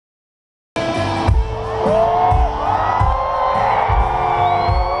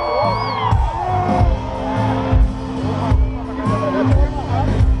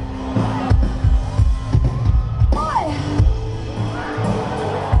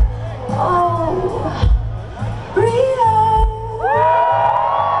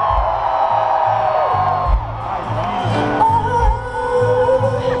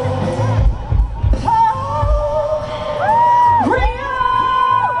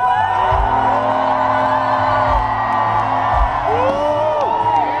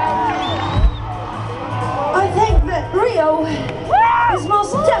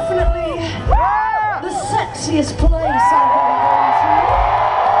craziest place I've ever been to.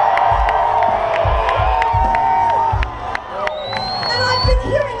 And I've been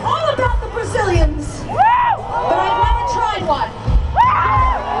hearing all about the Brazilians, but I've never tried one.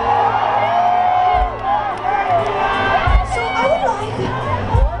 So I would like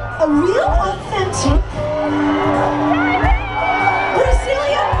a real authentic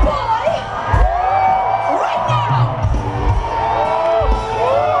Brazilian boy right now.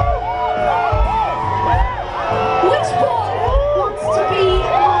 Which boy wants to be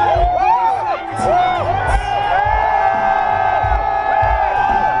my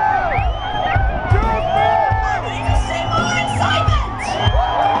I need to see more excitement.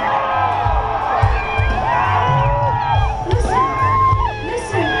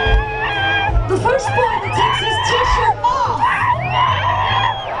 Listen. The first boy that takes his t-shirt off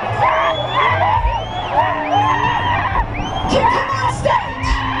can come on stage.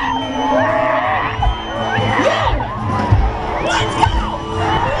 Yeah! Let's go!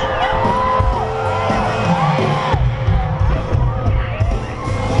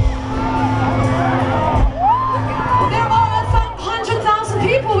 There are 100,000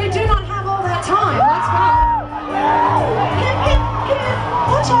 people. We do not have all that time. Let's go. Here.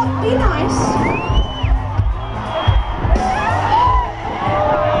 Watch out. Be nice.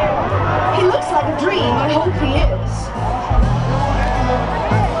 He looks like a dream. I hope he is.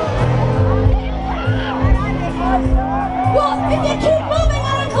 Well, if you keep moving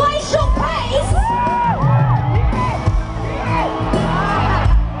at a glacial pace.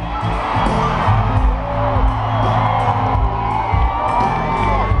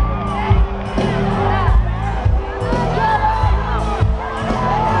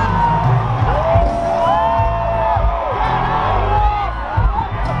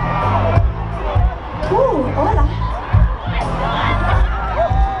 Hola.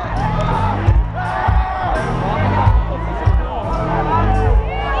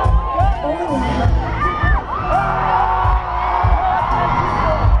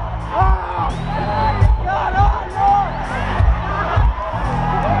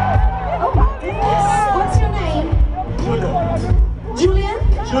 Oh my goodness. What's your name? Julio. Julian?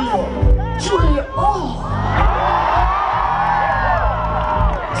 Julio. Oh.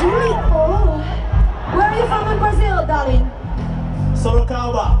 Julio. Where are you from in Brazil, darling?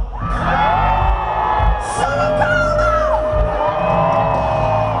 Sorocaba.